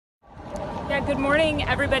Yeah, good morning,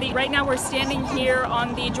 everybody. Right now we're standing here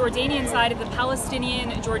on the Jordanian side of the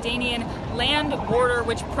Palestinian-Jordanian land border,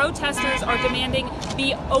 which protesters are demanding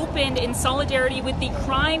be opened in solidarity with the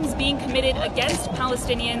crimes being committed against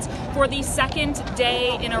Palestinians for the second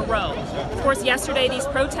day in a row. Of course, yesterday these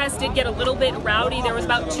protests did get a little bit rowdy. There was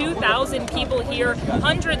about 2,000 people here,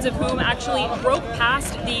 hundreds of whom actually broke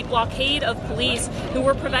past the blockade of police who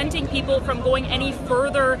were preventing people from going any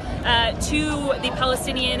further to the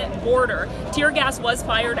Palestinian border. Tear gas was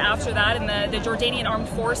fired after that, and the Jordanian armed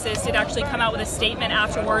forces did actually come out with a statement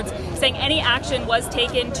afterwards saying any action was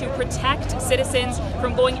taken to protect citizens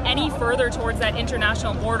from going any further towards that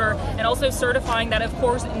international border, and also certifying that, of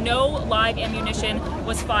course, no live ammunition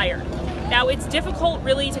was fired. Now, it's difficult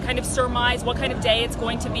really to kind of surmise what kind of day it's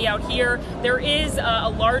going to be out here. There is a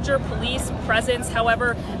larger police presence.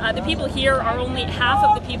 However, the people here are only half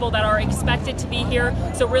of the people that are expected to be here.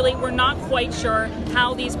 So really, we're not quite sure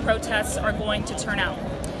how these protests are going to turn out.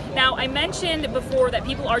 Now, I mentioned before that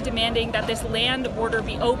people are demanding that this land border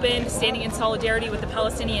be opened, standing in solidarity with the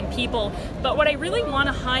Palestinian people. But what I really want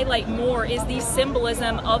to highlight more is the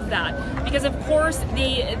symbolism of that. Because, of course,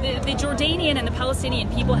 the Jordanian and the Palestinian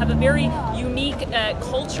people have a very unique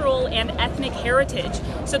cultural and ethnic heritage.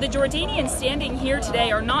 So the Jordanians standing here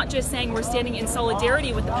today are not just saying we're standing in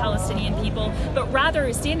solidarity with the Palestinian people, but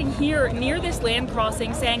rather standing here near this land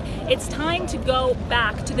crossing saying it's time to go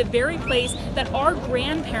back to the very place that our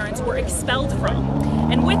grandparents were expelled from.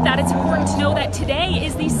 And with that, it's important to know that today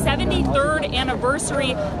is the 73rd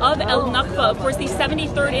anniversary of El Nakba, of course, the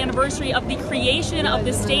 73rd anniversary of the creation of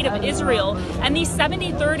the State of Israel, and the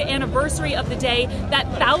 73rd anniversary of the day that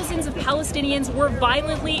thousands of Palestinians were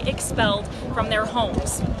violently expelled from their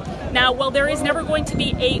homes. Now, while there is never going to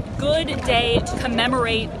be a good day to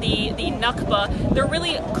commemorate the Nakba, there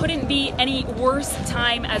really couldn't be any worse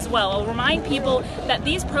time as well. I'll remind people that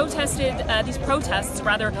these protests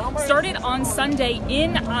started on Sunday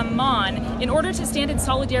in Amman in order to stand in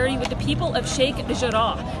solidarity with the people of Sheikh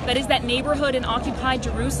Jarrah. That is that neighborhood in occupied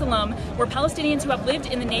Jerusalem where Palestinians who have lived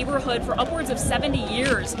in the neighborhood for upwards of 70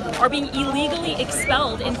 years are being illegally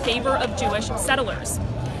expelled in favor of Jewish settlers.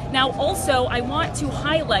 Now, also, I want to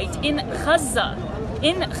highlight in Gaza,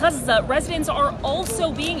 residents are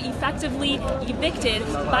also being effectively evicted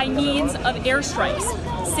by means of airstrikes.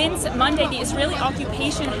 Since Monday, the Israeli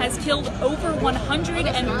occupation has killed over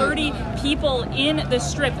 130 people in the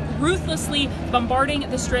Strip, ruthlessly bombarding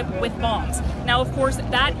the Strip with bombs. Now, of course,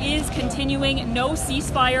 that is continuing. No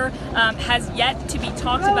ceasefire has yet to be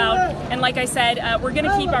talked about. And like I said, we're going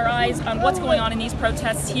to keep our eyes on what's going on in these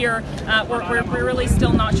protests here. We're really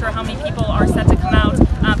still not sure how many people are set to come out,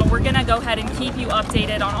 but we're going to go ahead and keep you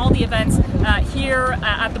updated on all the events here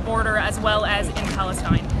at the border as well as in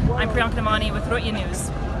Palestine. I'm Priyanka Namani with Roya News.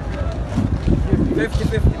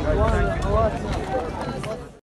 50-50.